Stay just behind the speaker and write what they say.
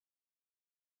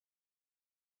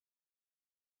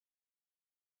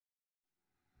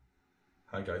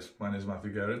Hi guys, my name is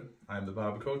Mathew. I'm the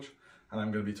Barber Coach, and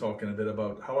I'm going to be talking a bit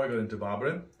about how I got into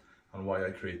barbering and why I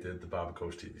created the Barber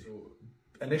Coach TV. So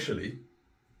initially,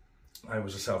 I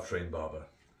was a self-trained barber.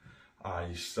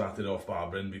 I started off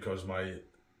barbering because my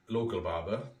local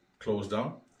barber closed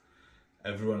down.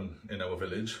 Everyone in our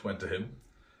village went to him,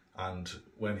 and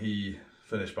when he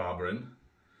finished barbering,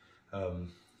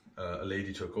 a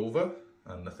lady took over,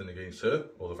 and nothing against her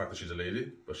or the fact that she's a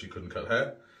lady, but she couldn't cut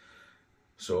hair.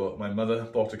 So my mother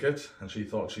bought a kit and she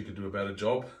thought she could do a better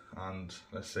job, and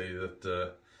let's say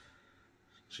that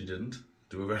she didn't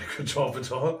do a very good job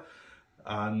at all.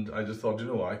 And I just thought, you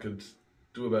know what, I could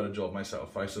do a better job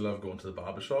myself. I used to love going to the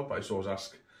barber shop. I used to always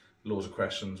ask loads of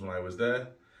questions when I was there,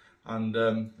 and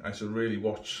I used to really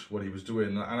watch what he was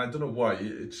doing. And I don't know why,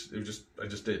 I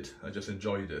just did. I just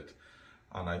enjoyed it.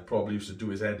 And I probably used to do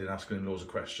his head in asking him loads of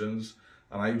questions.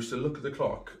 And I used to look at the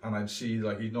clock and I'd see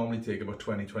like he'd normally take about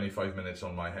 20-25 minutes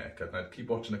on my haircut, and I'd keep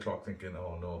watching the clock thinking,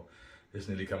 oh no, it's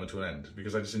nearly coming to an end,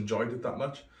 because I just enjoyed it that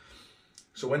much.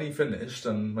 So when he finished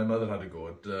and my mother had to go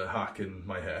at hacking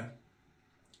my hair,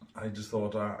 I just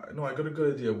thought, no, I got a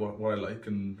good idea what I like,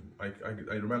 and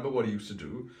I remember what he used to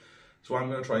do, so I'm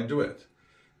going to try and do it.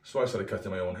 So I started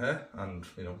cutting my own hair, and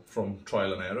you know, from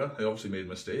trial and error, I obviously made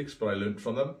mistakes, but I learned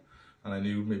from them. And I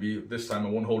knew maybe this time I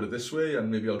won't hold it this way,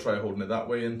 and maybe I'll try holding it that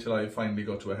way, until I finally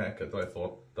got to a haircut that I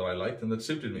thought that I liked and that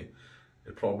suited me.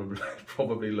 It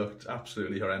probably looked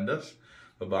absolutely horrendous,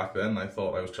 but back then I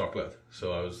thought I was chocolate.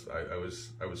 So I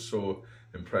was so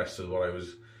impressed with what I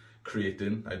was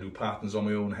creating. I do patterns on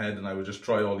my own head, and I would just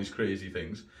try all these crazy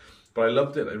things. But I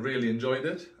loved it. I really enjoyed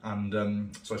it,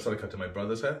 and so I started cutting my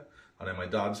brother's hair, and then my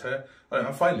dad's hair.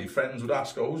 And finally, friends would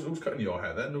ask, oh, who's cutting your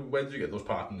hair then? Where did you get those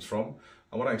patterns from?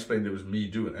 And when I explained it was me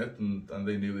doing it, and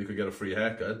they knew they could get a free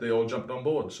haircut, they all jumped on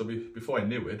board. So before I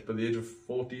knew it, by the age of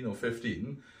 14 or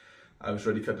 15, I was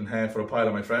already cutting hair for a pile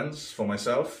of my friends, for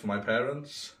myself, for my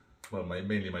parents, well,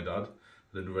 mainly my dad.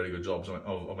 I didn't do very good jobs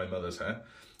of my mother's hair,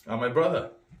 and my brother.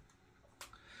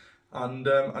 And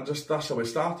just that's how I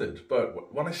started.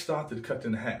 But when I started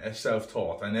cutting hair,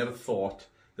 self-taught, I never thought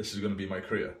this is going to be my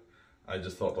career. I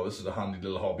just thought, oh, this is a handy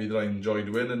little hobby that I enjoy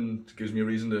doing, and it gives me a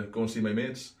reason to go and see my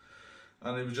mates.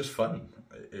 And it was just fun.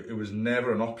 It was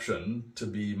never an option to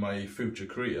be my future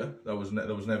career. That was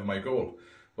never my goal.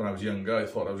 When I was younger, I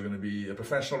thought I was going to be a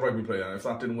professional rugby player, and if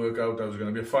that didn't work out, I was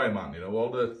going to be a fireman. You know,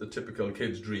 all the typical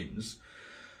kids' dreams.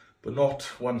 But not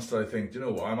once did I think, you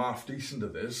know what, I'm half decent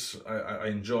at this. I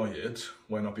enjoy it.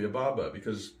 Why not be a barber?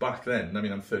 Because back then, I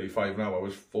mean, I'm 35 now. I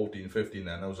was 14, 15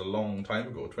 then. That was a long time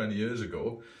ago, 20 years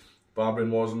ago.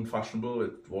 Barbering wasn't fashionable.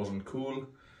 It wasn't cool.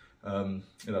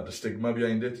 You know, the stigma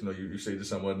behind it. You know, you say to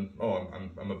someone, oh,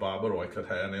 I'm a barber, or I cut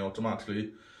hair, and they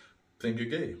automatically think you're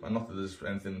gay. And not that there's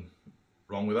anything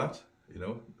wrong with that, you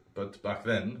know, but back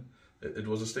then it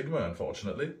was a stigma,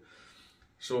 unfortunately.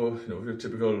 So, you know, if you're a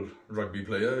typical rugby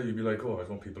player, you'd be like, oh, I don't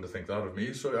want people to think that of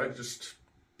me. So I just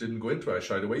didn't go into it. I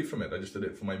shied away from it. I just did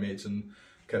it for my mates and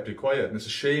kept it quiet. And it's a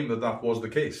shame that that was the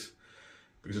case,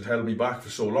 because it held me back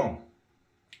for so long.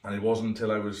 And it wasn't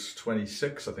until I was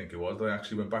 26, I think it was, that I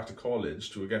actually went back to college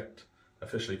to get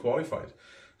officially qualified.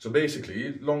 So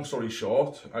basically, long story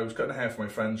short, I was cutting hair for my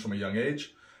friends from a young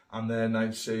age. And then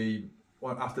I'd say,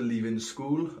 well, after leaving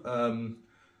school,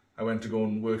 I went to go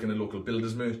and work in a local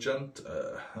builder's merchant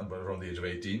around the age of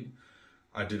 18.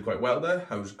 I did quite well there.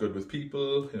 I was good with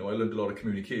people. You know, I learned a lot of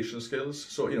communication skills.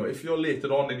 So, you know, if you're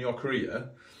later on in your career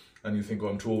and you think, oh,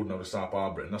 I'm too old now to start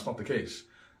barbering, that's not the case.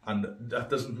 And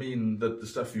that doesn't mean that the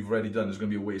stuff you've already done is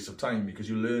going to be a waste of time, because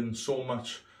you learn so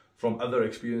much from other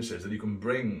experiences that you can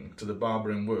bring to the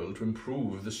barbering world to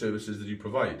improve the services that you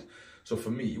provide. So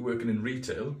for me, working in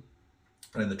retail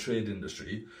and in the trade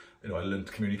industry, you know, I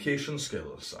learned communication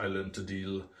skills. I learned to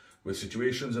deal with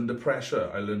situations under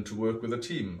pressure. I learned to work with a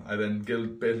team. I then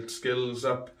built skills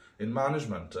up in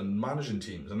management and managing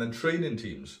teams, and then training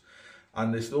teams.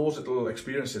 And it's those little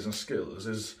experiences and skills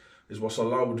is what's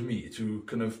allowed me to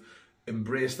kind of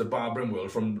embrace the barbering world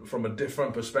from a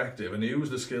different perspective, and use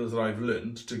the skills that I've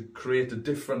learned to create a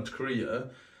different career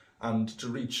and to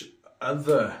reach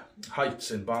other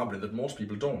heights in barbering that most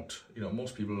people don't. You know,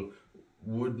 most people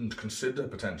wouldn't consider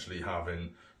potentially having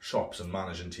shops and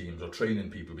managing teams or training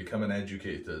people, becoming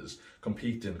educators,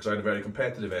 competing, because I had a very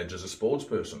competitive edge as a sports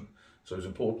person. So it was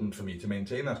important for me to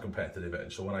maintain that competitive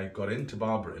edge. So when I got into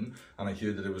barbering and I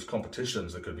heard that there was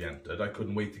competitions that could be entered, I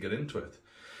couldn't wait to get into it.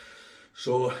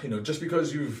 So, you know, just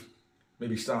because you've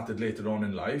maybe started later on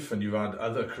in life and you've had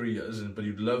other careers, but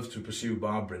you'd love to pursue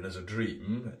barbering as a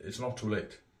dream, it's not too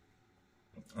late.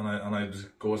 And I'd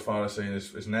go as far as saying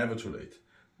it's never too late,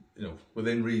 you know,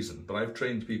 within reason. But I've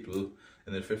trained people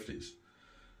in their 50s.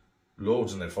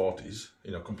 loads in their 40s,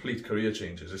 you know, complete career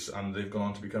changes, and they've gone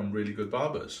on to become really good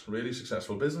barbers, really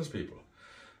successful business people.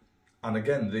 And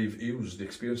again, they've used the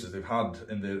experiences they've had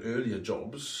in their earlier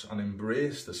jobs and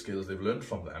embraced the skills they've learned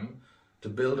from them to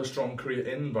build a strong career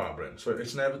in barbering. So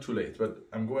it's never too late, but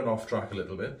I'm going off track a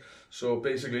little bit. So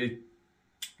basically,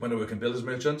 when I work in builders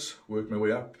merchants, work my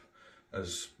way up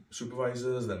as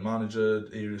supervisors, then manager,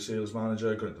 area sales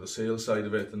manager, got into the sales side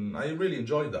of it, and I really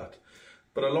enjoyed that.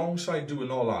 But alongside doing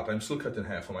all that, I'm still cutting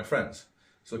hair for my friends,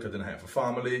 still cutting hair for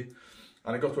family,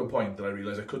 and I got to a point that I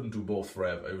realised I couldn't do both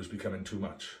forever. It was becoming too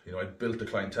much. You know, I'd built a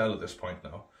clientele at this point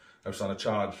now. I was trying to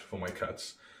charge for my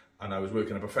cuts, and I was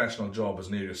working a professional job as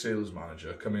an area sales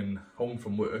manager, coming home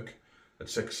from work at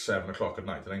 6, 7 o'clock at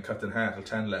night, and then cutting hair till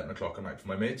 10, 11 o'clock at night for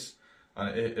my mates.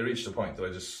 And it reached a point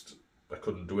that I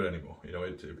couldn't do it anymore. You know,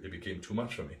 it became too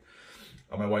much for me.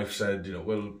 And my wife said, you know,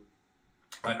 well,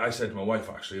 I said to my wife,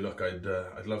 actually, look,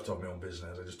 I'd love to have my own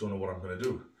business. I just don't know what I'm going to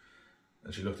do.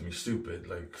 And she looked at me stupid,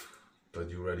 like, but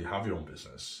you already have your own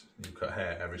business. You cut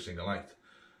hair every single night.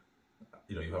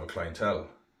 You know, you have a clientele.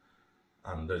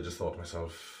 And I just thought to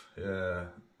myself, yeah,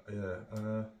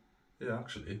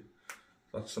 actually,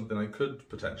 that's something I could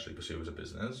potentially pursue as a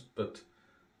business, but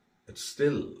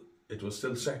it was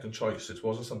still second choice. It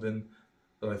wasn't something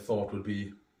that I thought would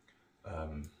be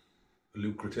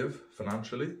lucrative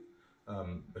financially.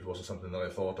 It wasn't something that I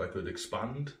thought I could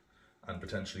expand and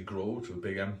potentially grow to a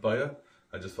big empire.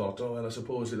 I just thought, oh, well, I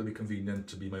suppose it'll be convenient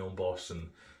to be my own boss and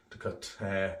to cut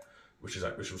hair, which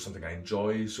was something I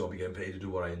enjoy, so I'll be getting paid to do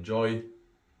what I enjoy.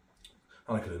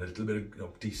 And I could earn a little bit of, you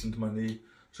know, decent money.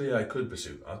 So yeah, I could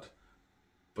pursue that,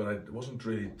 but I wasn't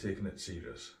really taking it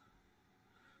serious.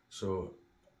 So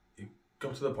it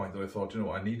got to the point that I thought, you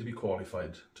know, I need to be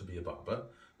qualified to be a barber,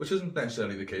 which isn't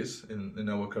necessarily the case in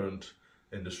our current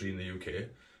industry in the UK.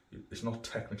 It's not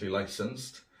technically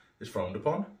licensed, it's frowned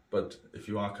upon, but if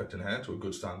you are cutting hair to a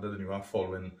good standard and you are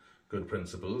following good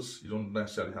principles, you don't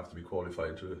necessarily have to be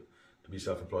qualified to be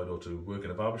self-employed or to work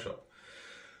in a barbershop.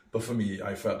 But for me,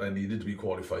 I felt I needed to be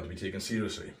qualified to be taken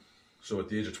seriously. So at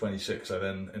the age of 26, I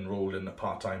then enrolled in a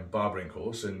part-time barbering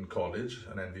course in college,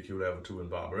 an NVQ level 2 in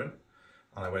barbering.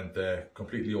 And I went there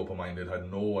completely open-minded, had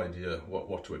no idea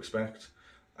what to expect.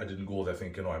 I didn't go there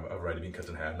thinking, oh, I've already been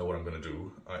cutting hair, I know what I'm going to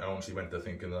do. I honestly went there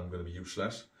thinking that I'm going to be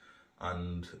useless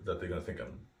and that they're going to think,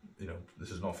 you know,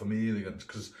 this is not for me.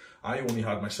 Because I only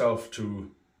had myself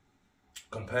to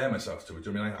compare myself to it.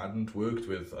 I mean, I hadn't worked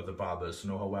with other barbers to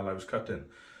know how well I was cutting.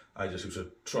 I just used to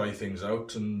try things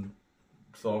out and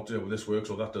thought, yeah, well, this works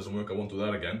or that doesn't work, I won't do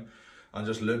that again. And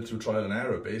just learned through trial and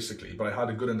error, basically. But I had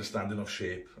a good understanding of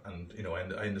shape and, you know, I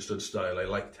understood style. I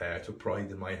liked hair, I took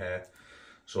pride in my hair.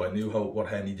 So I knew what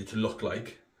hair needed to look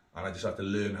like. And I just had to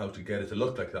learn how to get it to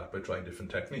look like that by trying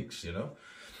different techniques, you know.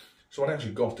 So when I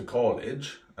actually got to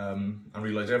college, I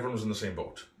realised everyone was in the same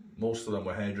boat. Most of them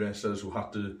were hairdressers who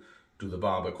had to do the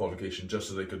barber qualification just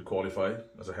so they could qualify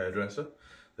as a hairdresser.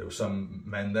 There were some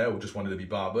men there who just wanted to be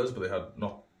barbers, but they had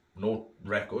no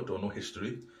record or no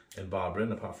history in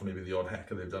barbering, apart from maybe the odd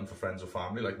haircut they've done for friends or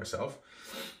family, like myself.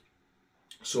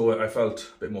 So I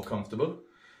felt a bit more comfortable.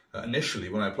 Initially,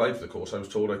 when I applied for the course, I was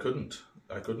told I couldn't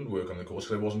work on the course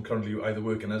because I wasn't currently either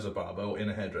working as a barber or in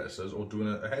a hairdresser's or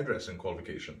doing a hairdressing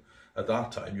qualification. At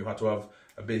that time, you had to have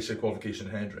a basic qualification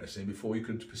in hairdressing before you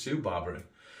could pursue barbering.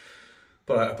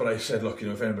 But I said, look, you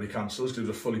know, if anybody cancels, because it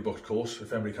was a fully booked course,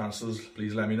 if anybody cancels,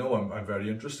 please let me know. I'm very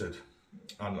interested.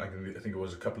 And I think it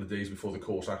was a couple of days before the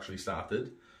course actually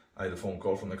started, I had a phone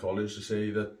call from the college to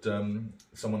say that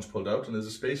someone's pulled out and there's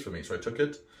a space for me. So I took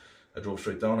it. I drove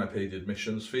straight down. I paid the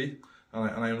admissions fee,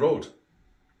 and I enrolled.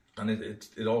 And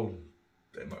it all,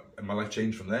 my life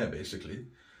changed from there basically,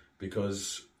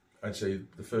 because I'd say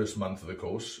the first month of the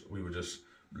course we were just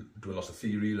doing lots of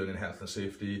theory, learning health and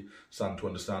safety, starting to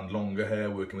understand longer hair,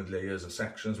 working with layers and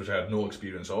sections, which I had no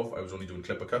experience of. I was only doing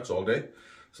clipper cuts all day,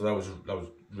 so that was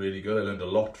really good. I learned a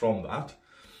lot from that.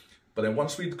 But then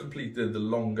once we'd completed the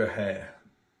longer hair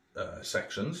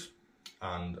sections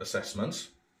and assessments,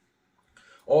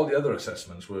 all the other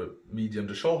assessments were medium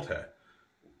to short hair.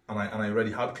 And I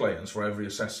already had clients for every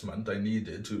assessment I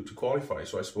needed to qualify.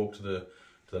 So I spoke to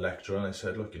the lecturer and I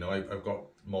said, look, you know, I've got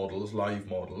models, live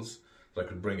models, that I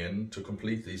could bring in to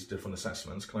complete these different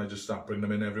assessments. Can I just start bringing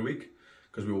them in every week?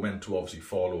 Because we were meant to obviously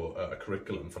follow a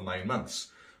curriculum for 9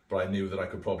 months, but I knew that I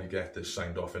could probably get this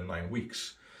signed off in 9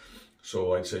 weeks.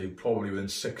 So I'd say probably within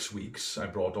 6 weeks, I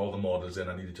brought all the models in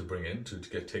I needed to bring in to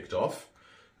get ticked off,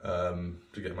 to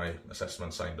get my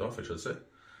assessment signed off, I should say.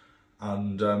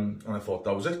 And I thought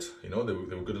that was it. You know, they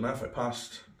were good enough. I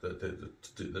passed.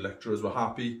 The lecturers were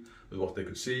happy with what they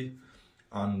could see,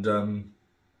 and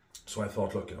So I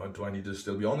thought, look, do I need to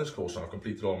still be on this course now? I've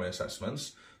completed all my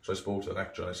assessments. So I spoke to the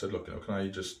lecturer and I said, look, can I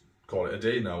just call it a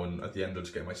day now and at the end I'll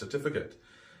just get my certificate?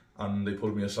 And they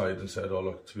pulled me aside and said, oh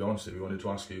look, to be honest, we wanted to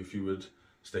ask you if you would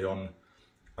stay on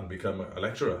and become a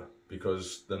lecturer,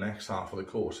 because the next half of the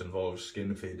course involves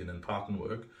skin fading and pattern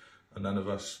work, and none of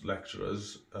us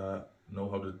lecturers know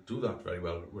how to do that very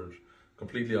well. We're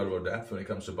completely out of our depth when it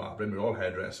comes to barbering. We're all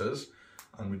hairdressers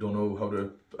and we don't know how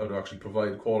to actually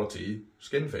provide quality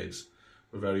skin fades.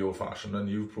 We're very old-fashioned, and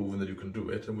you've proven that you can do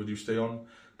it, and would you stay on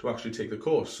to actually take the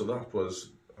course? So that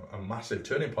was a massive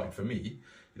turning point for me.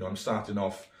 I'm starting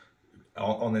off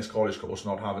on this college course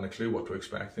not having a clue what to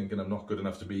expect, thinking I'm not good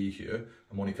enough to be here.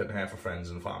 I'm only cutting hair for friends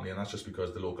and family, and that's just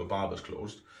because the local barber's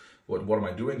closed. What am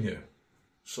I doing here?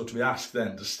 So to be asked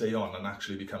then to stay on and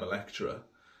actually become a lecturer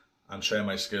and share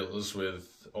my skills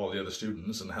with all the other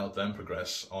students and help them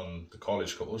progress on the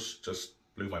college course just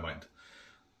blew my mind.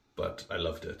 But I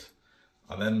loved it.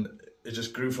 And then it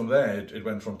just grew from there. It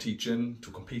went from teaching to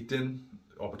competing,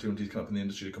 opportunities come up in the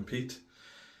industry to compete.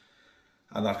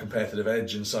 And that competitive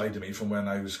edge inside of me from when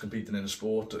I was competing in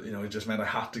sport, it just meant I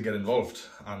had to get involved.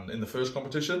 And in the first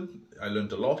competition, I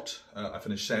learned a lot. I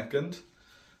finished second.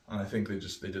 And I think they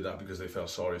did that because they felt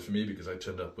sorry for me, because I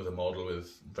turned up with a model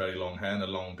with very long hair and a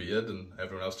long beard, and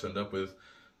everyone else turned up with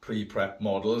pre-prep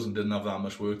models and didn't have that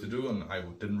much work to do, and I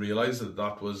didn't realise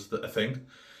that was a thing.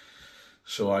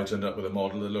 So I turned up with a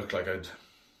model that looked like I'd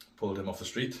pulled him off the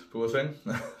street, poor thing.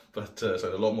 But so I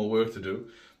had a lot more work to do,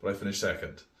 but I finished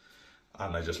second,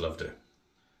 and I just loved it.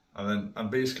 And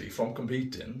basically from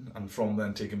competing and from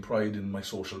then taking pride in my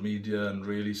social media and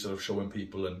really sort of showing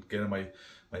people and getting my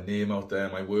name out there,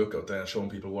 my work out there, and showing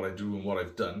people what I do and what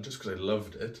I've done, just because I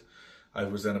loved it, I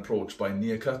was then approached by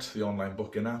Nearcut, the online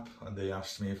booking app, and they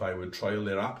asked me if I would trial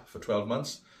their app for 12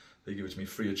 months. They give it to me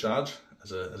free of charge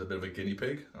as a bit of a guinea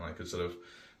pig, and I could sort of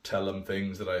tell them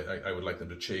things that I would like them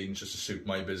to change just to suit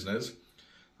my business.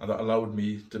 And that allowed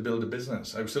me to build a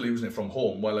business. I was still using it from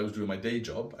home while I was doing my day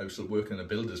job. I was still working in a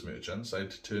builder's merchant. So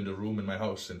I'd turned a room in my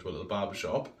house into a little barber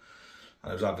shop.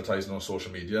 And I was advertising on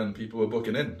social media, and people were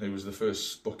booking in. It was the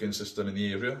first booking system in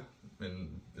the area,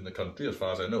 in the country, as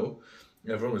far as I know.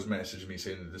 Everyone was messaging me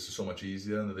saying that this is so much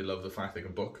easier and that they love the fact they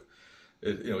can book.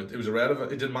 It was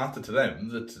irrelevant. It didn't matter to them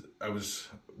that I was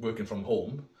working from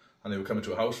home and they were coming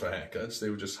to a house for haircuts. They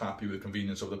were just happy with the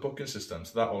convenience of the booking system.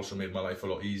 So that also made my life a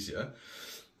lot easier.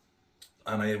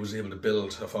 And I was able to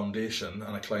build a foundation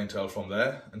and a clientele from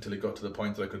there until it got to the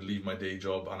point that I could leave my day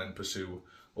job and then pursue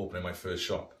opening my first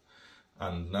shop.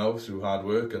 And now, through hard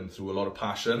work and through a lot of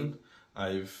passion,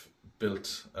 I've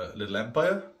built a little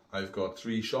empire. I've got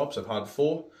 3 shops. I've had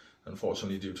 4.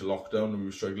 Unfortunately, due to lockdown, we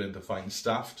were struggling to find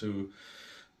staff to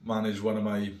manage one of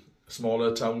my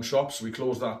smaller town shops. We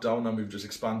closed that down and we've just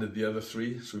expanded the other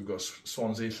 3. So we've got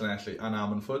Swansea, Llanelli and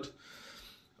Ammanford.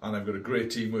 And I've got a great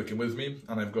team working with me,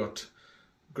 and I've got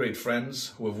great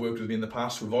friends who have worked with me in the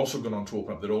past who've also gone on to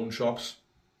open up their own shops,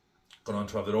 gone on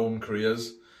to have their own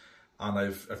careers, and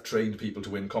I've trained people to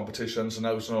win competitions. And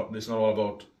now it's not all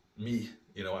about me,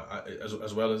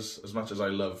 as much as I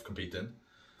love competing,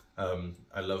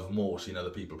 I love more seeing other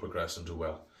people progress and do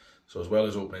well. So as well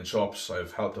as opening shops,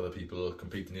 I've helped other people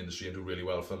compete in the industry and do really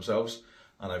well for themselves.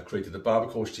 And I've created the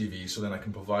Barber Coach TV so then I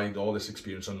can provide all this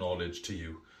experience and knowledge to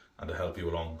you and to help you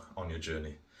along on your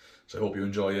journey. So I hope you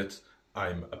enjoy it.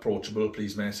 I'm approachable.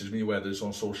 Please message me, whether it's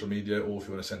on social media or if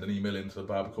you want to send an email into the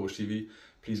Barber Coach TV.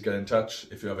 Please get in touch.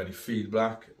 If you have any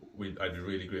feedback, I'd be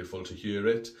really grateful to hear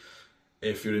it.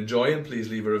 If you're enjoying, please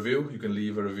leave a review. You can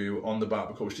leave a review on the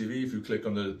Barber Coach TV. If you click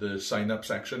on the sign up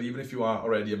section, even if you are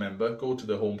already a member, go to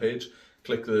the homepage,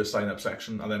 click the sign up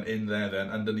section, and then in there, then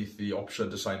underneath the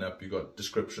option to sign up, you've got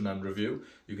description and review.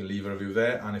 You can leave a review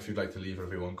there, and if you'd like to leave a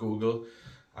review on Google,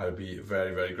 I would be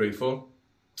very, very grateful.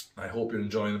 I hope you're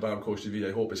enjoying the Barber Coach TV.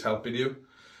 I hope it's helping you,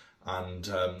 and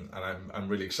I'm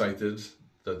really excited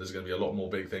that there's going to be a lot more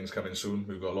big things coming soon.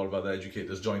 We've got a lot of other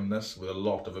educators joining us with a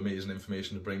lot of amazing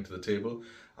information to bring to the table,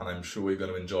 and I'm sure you're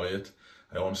going to enjoy it.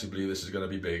 I honestly believe this is going to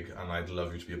be big, and I'd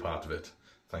love you to be a part of it.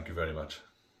 Thank you very much.